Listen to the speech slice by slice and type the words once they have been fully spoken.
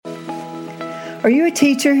Are you a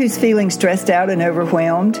teacher who's feeling stressed out and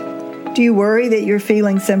overwhelmed? Do you worry that you're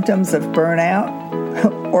feeling symptoms of burnout?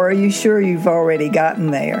 Or are you sure you've already gotten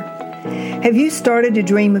there? Have you started to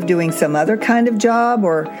dream of doing some other kind of job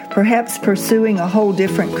or perhaps pursuing a whole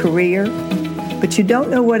different career? But you don't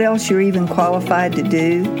know what else you're even qualified to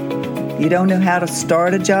do? You don't know how to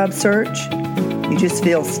start a job search? You just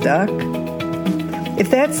feel stuck? If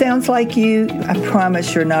that sounds like you, I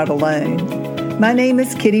promise you're not alone. My name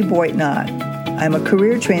is Kitty Boitnott. I'm a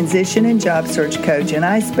career transition and job search coach, and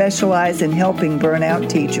I specialize in helping burnout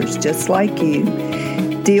teachers just like you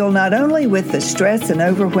deal not only with the stress and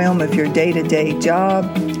overwhelm of your day-to-day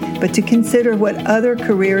job, but to consider what other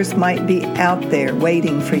careers might be out there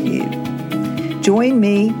waiting for you. Join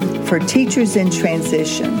me for Teachers in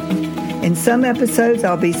Transition. In some episodes,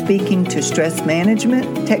 I'll be speaking to stress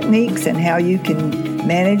management techniques and how you can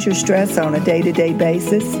manage your stress on a day-to-day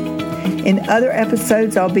basis. In other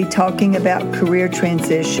episodes, I'll be talking about career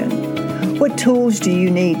transition. What tools do you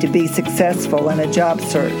need to be successful in a job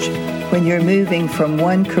search when you're moving from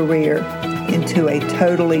one career into a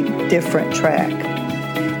totally different track?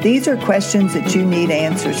 These are questions that you need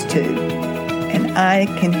answers to, and I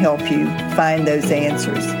can help you find those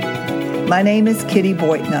answers. My name is Kitty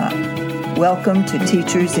Boitnott. Welcome to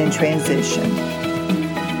Teachers in Transition.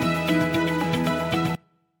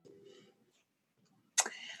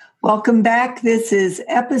 Welcome back. This is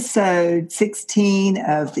episode 16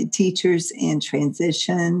 of the Teachers in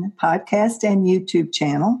Transition podcast and YouTube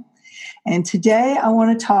channel. And today I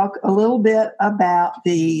want to talk a little bit about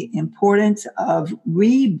the importance of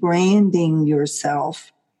rebranding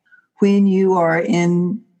yourself when you are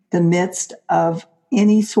in the midst of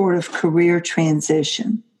any sort of career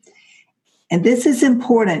transition. And this is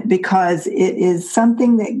important because it is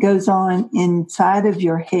something that goes on inside of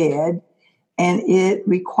your head, and it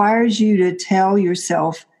requires you to tell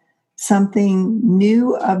yourself something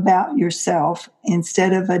new about yourself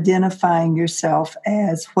instead of identifying yourself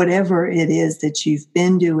as whatever it is that you've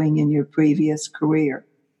been doing in your previous career.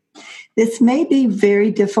 This may be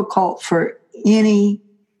very difficult for any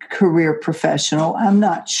career professional. I'm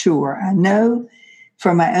not sure. I know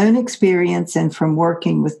from my own experience and from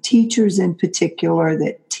working with teachers in particular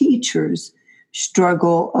that teachers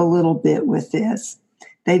struggle a little bit with this.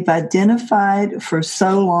 They've identified for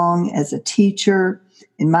so long as a teacher.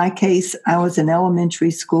 In my case, I was an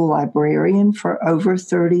elementary school librarian for over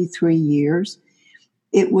 33 years.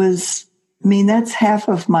 That's half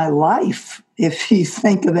of my life, if you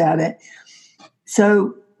think about it.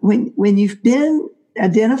 So when you've been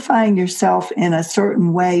identifying yourself in a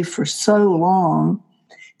certain way for so long,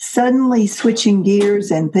 suddenly switching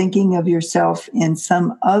gears and thinking of yourself in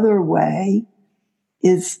some other way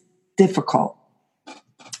is difficult.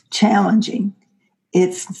 Challenging.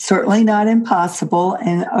 It's certainly not impossible.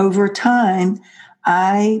 And over time,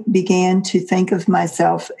 I began to think of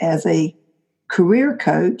myself as a career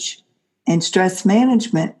coach and stress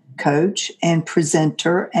management coach and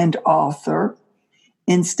presenter and author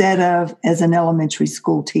instead of as an elementary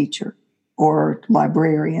school teacher or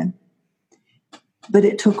librarian. But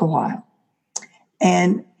it took a while.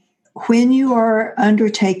 And when you are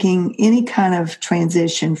undertaking any kind of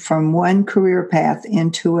transition from one career path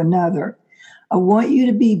into another, I want you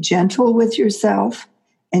to be gentle with yourself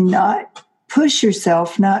and not push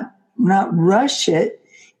yourself, not rush it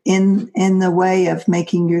in the way of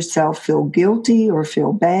making yourself feel guilty or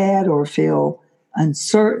feel bad or feel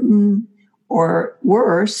uncertain or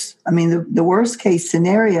worse. The worst case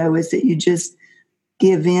scenario is that you just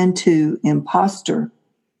give in to imposter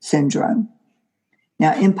syndrome.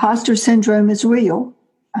 Now, imposter syndrome is real.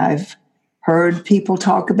 I've heard people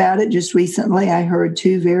talk about it just recently. I heard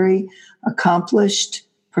two very accomplished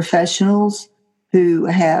professionals who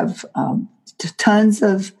have tons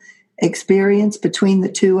of experience between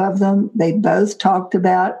the two of them. They both talked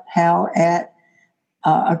about how at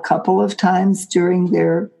a couple of times during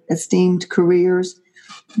their esteemed careers,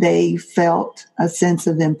 they felt a sense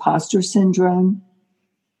of imposter syndrome.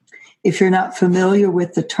 If you're not familiar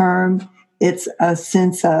with the term, it's a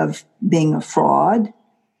sense of being a fraud,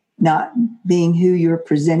 not being who you're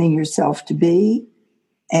presenting yourself to be,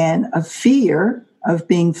 and a fear of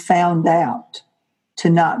being found out, to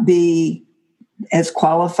not be as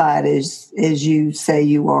qualified as you say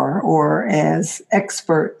you are or as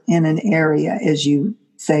expert in an area as you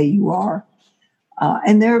say you are.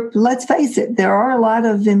 Let's face it, there are a lot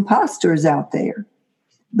of imposters out there,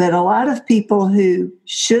 but a lot of people who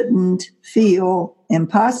shouldn't feel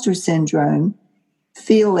imposter syndrome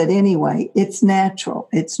feel it anyway. It's natural.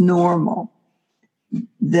 It's normal.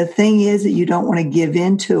 The thing is that you don't want to give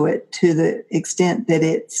into it to the extent that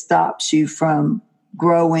it stops you from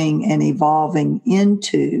growing and evolving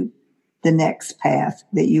into the next path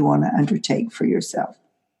that you want to undertake for yourself.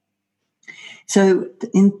 So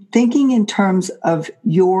in thinking in terms of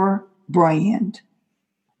your brand,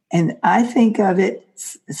 and I think of it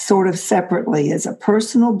sort of separately as a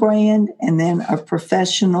personal brand and then a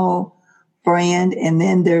professional brand, and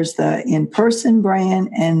then there's the in-person brand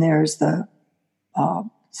and there's the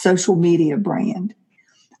social media brand.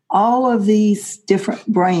 All of these different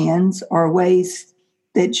brands are ways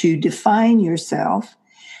that you define yourself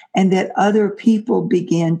and that other people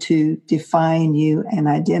begin to define you and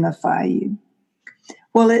identify you.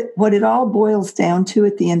 Well, what it all boils down to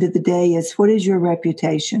at the end of the day is, what is your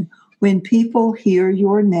reputation? When people hear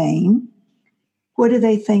your name, what do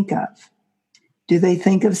they think of? Do they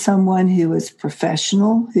think of someone who is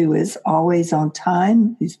professional, who is always on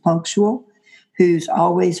time, who's punctual, who's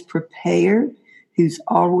always prepared, who's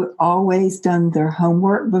always done their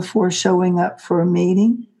homework before showing up for a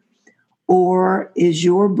meeting? Or is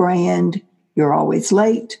your brand, you're always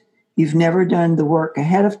late, you've never done the work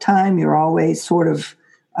ahead of time, you're always sort of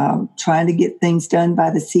trying to get things done by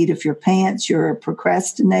the seat of your pants, you're a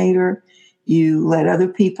procrastinator, you let other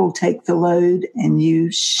people take the load and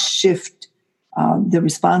you shift the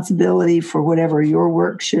responsibility for whatever your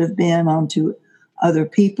work should have been onto other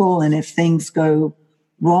people, and if things go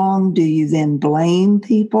wrong, do you then blame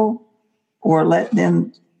people or let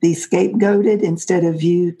them be scapegoated instead of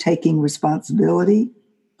you taking responsibility?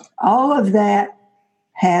 All of that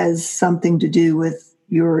has something to do with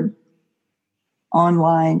your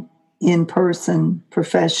online, in-person,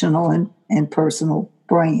 professional, and personal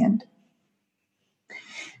brand.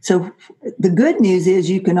 So the good news is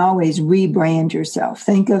you can always rebrand yourself.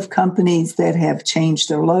 Think of companies that have changed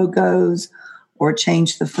their logos or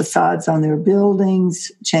changed the facades on their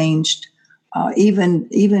buildings, changed,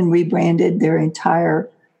 even rebranded their entire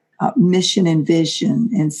mission and vision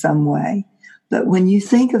in some way. But when you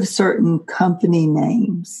think of certain company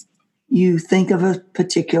names, you think of a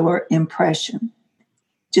particular impression.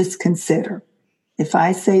 Just consider, if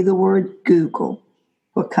I say the word Google,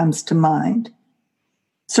 what comes to mind?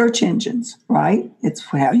 Search engines, right? It's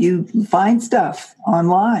how you find stuff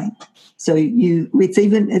online. So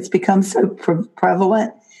it's become so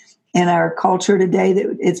prevalent in our culture today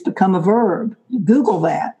that it's become a verb. Google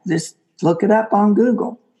that. Just look it up on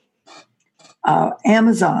Google.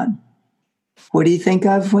 Amazon. What do you think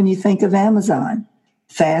of when you think of Amazon?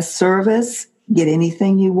 Fast service, get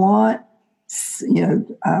anything you want,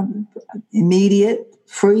 immediate,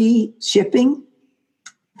 free shipping.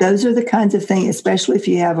 Those are the kinds of things, especially if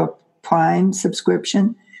you have a Prime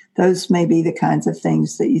subscription, those may be the kinds of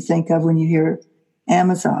things that you think of when you hear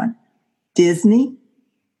Amazon. Disney,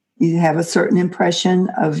 you have a certain impression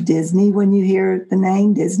of Disney when you hear the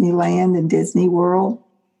name, Disneyland and Disney World,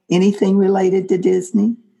 anything related to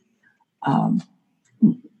Disney.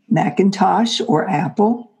 Macintosh or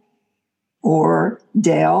Apple or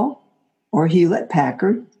Dell or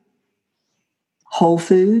Hewlett-Packard. Whole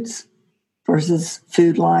Foods versus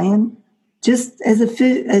Food Lion, just as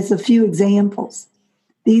a few examples.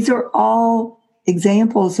 These are all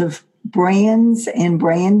examples of brands and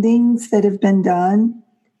brandings that have been done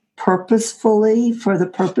purposefully for the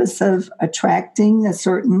purpose of attracting a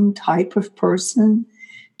certain type of person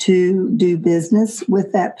to do business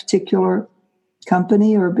with that particular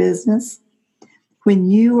company or business. When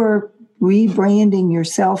you are rebranding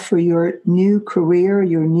yourself for your new career,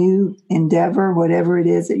 your new endeavor, whatever it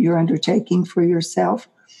is that you're undertaking for yourself,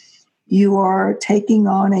 you are taking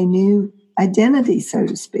on a new identity, so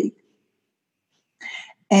to speak.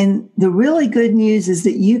 And the really good news is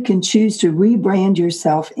that you can choose to rebrand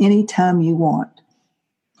yourself anytime you want.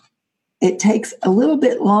 It takes a little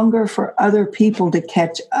bit longer for other people to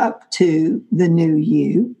catch up to the new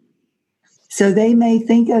you. So they may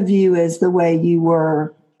think of you as the way you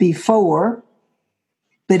were before,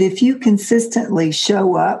 but if you consistently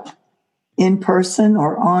show up in person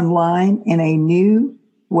or online in a new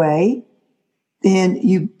way, then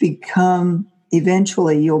you'll become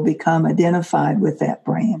identified with that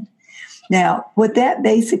brand. Now, what that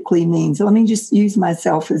basically means, let me just use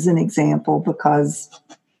myself as an example because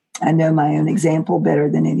I know my own example better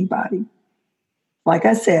than anybody. Like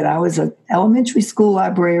I said, I was an elementary school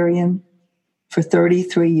librarian for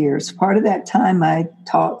 33 years. Part of that time, I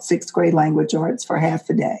taught sixth grade language arts for half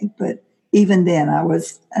a day. But even then, I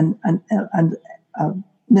was a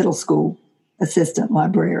middle school assistant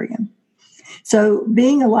librarian. So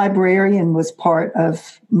being a librarian was part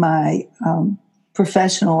of my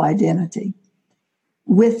professional identity.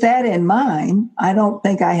 With that in mind, I don't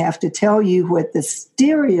think I have to tell you what the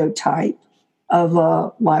stereotype of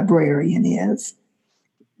a librarian is.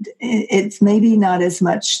 it's maybe not as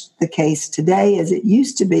much the case today as it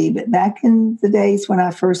used to be, but back in the days when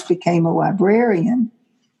I first became a librarian,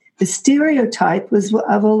 the stereotype was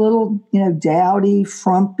of a little, dowdy,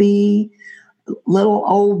 frumpy, little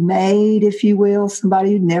old maid, if you will,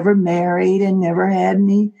 somebody who'd never married and never had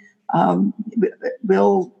any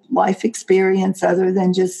real life experience other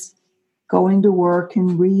than just going to work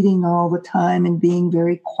and reading all the time and being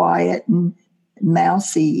very quiet and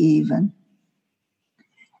mousy even.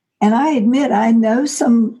 And I admit, I know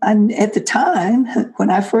at the time,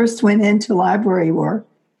 when I first went into library work,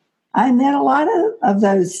 I met a lot of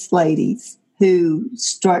those ladies who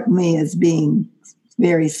struck me as being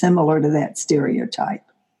very similar to that stereotype.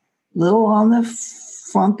 A little on the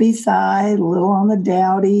frumpy side, a little on the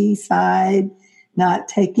dowdy side, not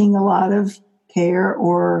taking a lot of care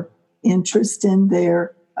or interest in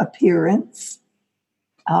their appearance,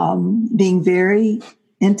 being very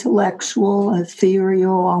intellectual,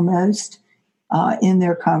 ethereal almost in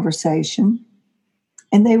their conversation.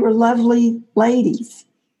 And they were lovely ladies,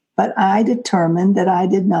 but I determined that I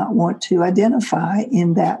did not want to identify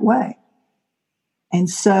in that way. And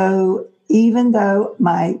so even though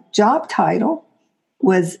my job title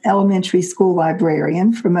was elementary school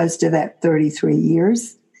librarian for most of that 33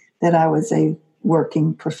 years that I was a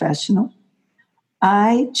working professional,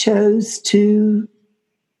 I chose to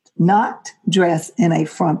not dress in a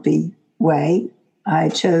frumpy way. I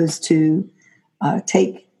chose to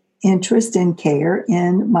take interest and care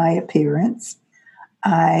in my appearance.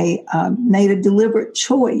 I made a deliberate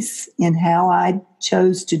choice in how I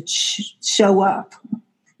chose to show up,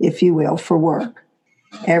 if you will, for work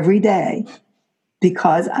every day,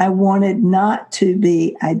 because I wanted not to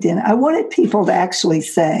be I wanted people to actually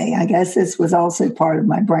say, I guess this was also part of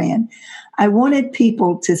my brand, I wanted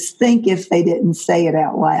people to think, if they didn't say it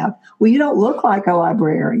out loud, well, you don't look like a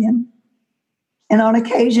librarian. And on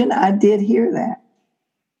occasion, I did hear that.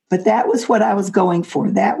 But that was what I was going for.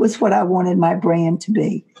 That was what I wanted my brand to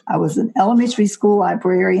be. I was an elementary school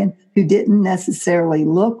librarian who didn't necessarily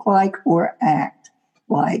look like or act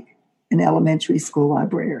like an elementary school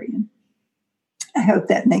librarian. I hope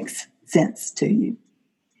that makes sense to you.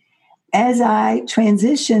 As I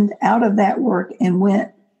transitioned out of that work and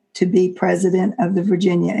went to be president of the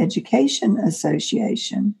Virginia Education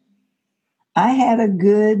Association, I had a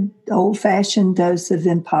good old-fashioned dose of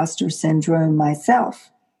imposter syndrome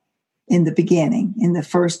myself in the beginning, in the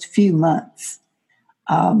first few months.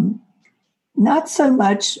 Not so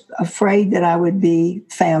much afraid that I would be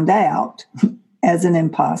found out as an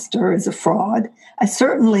imposter, as a fraud. I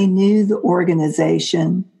certainly knew the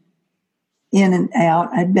organization in and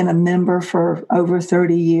out. I'd been a member for over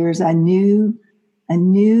 30 years. I knew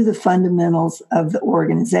the fundamentals of the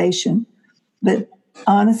organization. But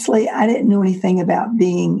honestly, I didn't know anything about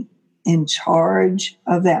being in charge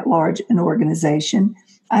of that large an organization.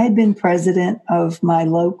 I had been president of my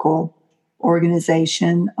local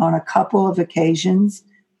organization on a couple of occasions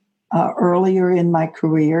earlier in my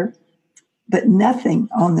career, but nothing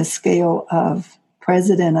on the scale of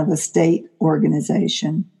president of a state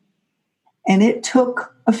organization. And it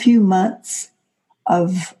took a few months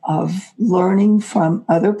of learning from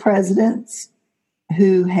other presidents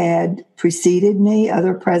who had preceded me,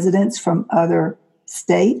 other presidents from other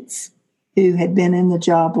states who had been in the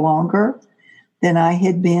job longer than I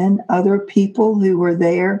had been, other people who were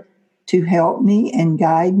there to help me and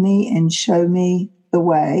guide me and show me the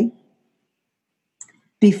way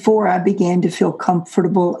before I began to feel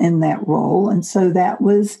comfortable in that role. And so that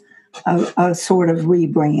was a sort of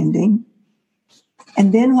rebranding.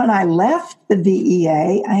 And then when I left the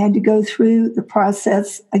VEA, I had to go through the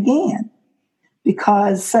process again,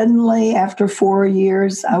 because suddenly after 4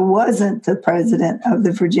 years, I wasn't the president of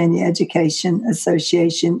the Virginia Education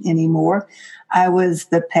Association anymore. I was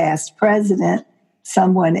the past president.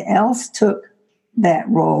 Someone else took that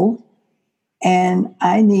role, and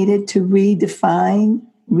I needed to redefine,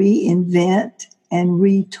 reinvent, and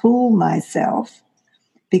retool myself,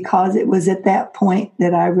 because it was at that point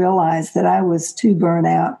that I realized that I was too burnt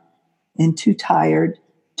out and too tired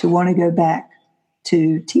to want to go back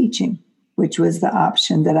to teaching, which was the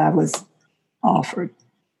option that I was offered.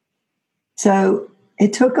 So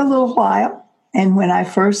it took a little while. And when I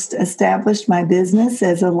first established my business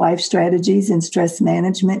as a life strategies and stress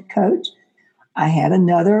management coach, I had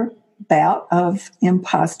another bout of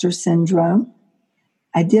imposter syndrome.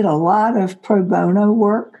 I did a lot of pro bono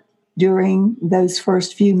work during those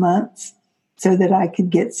first few months so that I could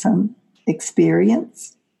get some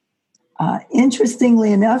experience.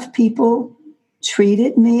 Interestingly enough, people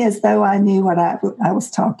treated me as though I knew what I was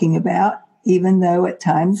talking about, even though at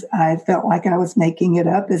times I felt like I was making it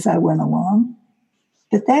up as I went along.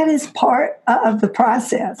 But that is part of the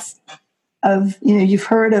process of, you've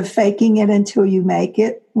heard of faking it until you make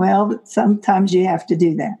it. Well, sometimes you have to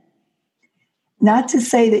do that. Not to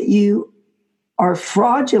say that you are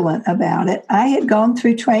fraudulent about it. I had gone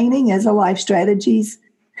through training as a life strategies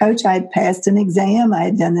coach. I had passed an exam. I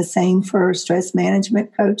had done the same for stress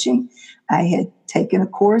management coaching. I had taken a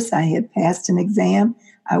course. I had passed an exam.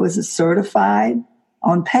 I was a certified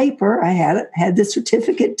on paper. I had the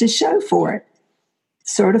certificate to show for it.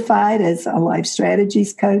 Certified as a life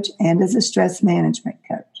strategies coach and as a stress management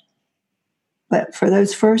coach. But for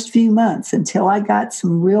those first few months, until I got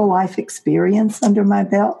some real life experience under my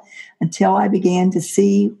belt, until I began to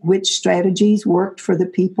see which strategies worked for the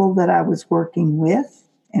people that I was working with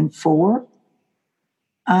and for,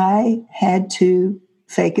 I had to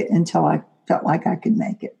fake it until I felt like I could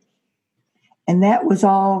make it. And that was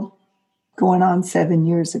all going on 7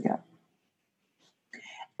 years ago.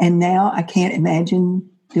 And now I can't imagine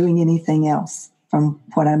doing anything else from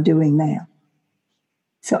what I'm doing now.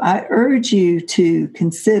 So I urge you to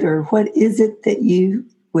consider, what is it that you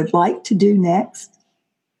would like to do next?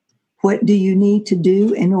 What do you need to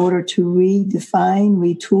do in order to redefine,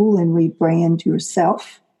 retool, and rebrand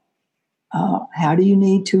yourself? How do you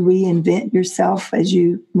need to reinvent yourself as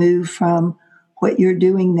you move from what you're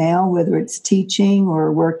doing now, whether it's teaching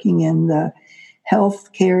or working in the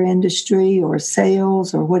healthcare industry or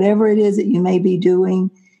sales or whatever it is that you may be doing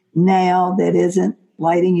now that isn't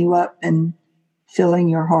lighting you up and filling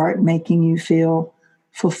your heart, making you feel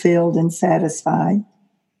fulfilled and satisfied?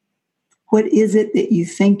 What is it that you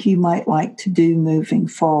think you might like to do moving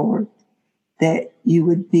forward that you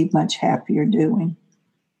would be much happier doing?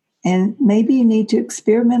 And maybe you need to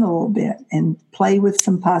experiment a little bit and play with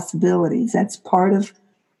some possibilities. That's part of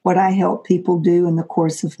what I help people do in the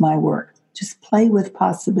course of my work. Just play with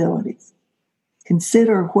possibilities.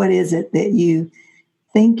 Consider, what is it that you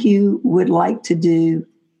think you would like to do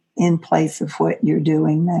in place of what you're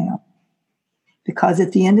doing now. Because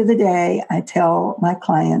at the end of the day, I tell my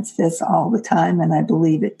clients this all the time, and I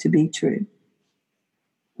believe it to be true.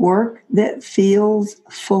 Work that feels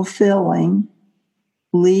fulfilling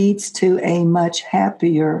leads to a much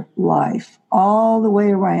happier life all the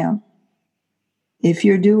way around. If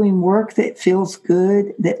you're doing work that feels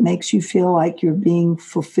good, that makes you feel like you're being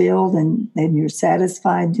fulfilled and you're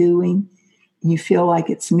satisfied doing, and you feel like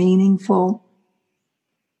it's meaningful,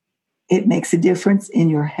 it makes a difference in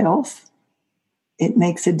your health. It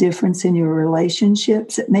makes a difference in your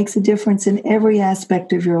relationships. It makes a difference in every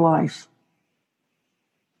aspect of your life.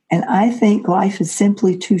 And I think life is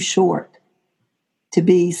simply too short to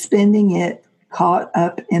be spending it caught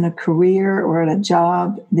up in a career or at a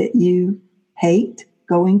job that you hate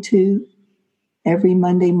going to every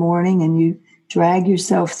Monday morning, and you drag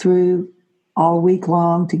yourself through all week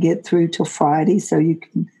long to get through till Friday so you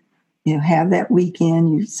can have that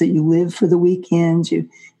weekend. So you live for the weekends, you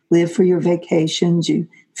live for your vacations,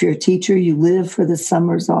 if you're a teacher, you live for the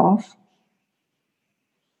summers off.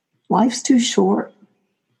 Life's too short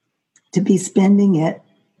to be spending it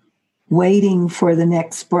waiting for the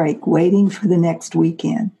next break, waiting for the next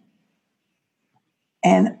weekend.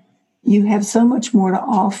 And you have so much more to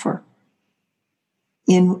offer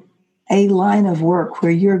in a line of work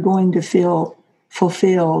where you're going to feel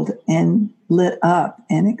fulfilled and lit up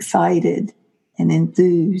and excited and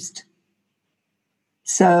enthused.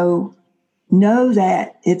 So know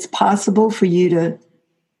that it's possible for you to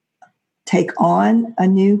take on a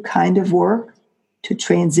new kind of work, to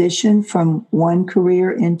transition from one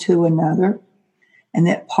career into another, and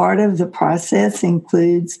that part of the process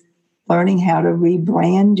includes learning how to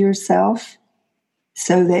rebrand yourself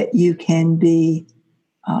so that you can be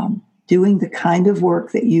doing the kind of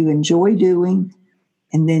work that you enjoy doing,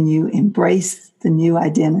 and then you embrace the new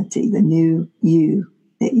identity, the new you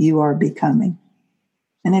that you are becoming.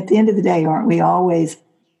 And at the end of the day, aren't we always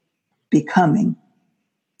becoming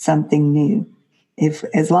something new?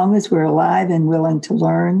 As long as we're alive and willing to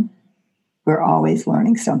learn, we're always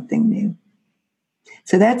learning something new.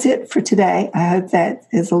 So that's it for today. I hope that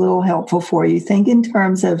is a little helpful for you. Think in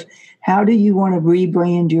terms of, how do you want to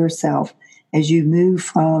rebrand yourself as you move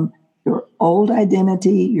from your old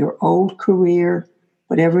identity, your old career,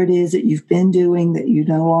 whatever it is that you've been doing that you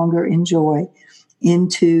no longer enjoy,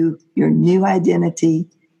 into your new identity,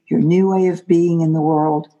 your new way of being in the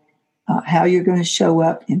world, how you're going to show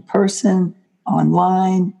up in person,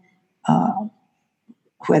 online,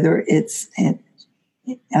 whether it's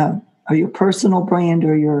or your personal brand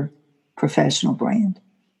or your professional brand.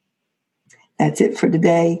 That's it for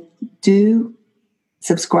today. Do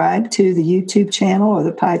subscribe to the YouTube channel or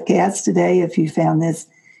the podcast today if you found this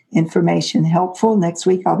information helpful. Next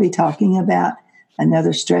week, I'll be talking about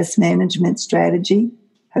another stress management strategy.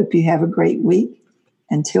 Hope you have a great week.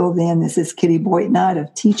 Until then, this is Kitty Boitnott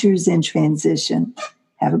of Teachers in Transition.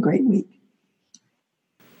 Have a great week.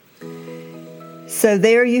 So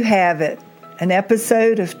there you have it, an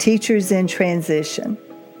episode of Teachers in Transition.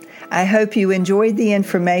 I hope you enjoyed the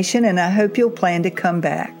information, and I hope you'll plan to come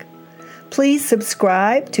back. Please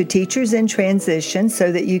subscribe to Teachers in Transition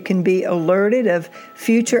so that you can be alerted of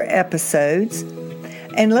future episodes.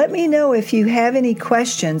 And let me know if you have any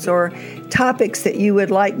questions or topics that you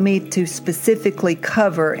would like me to specifically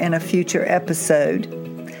cover in a future episode.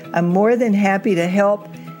 I'm more than happy to help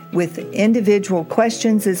with individual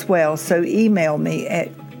questions as well, so email me at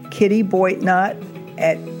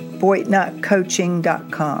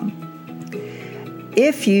kittyboitnott@boitnottcoaching.com.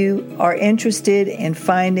 If you are interested in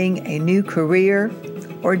finding a new career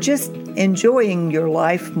or just enjoying your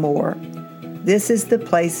life more, this is the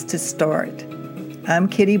place to start. I'm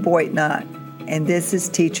Kitty Boitnott, and this is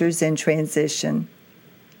Teachers in Transition.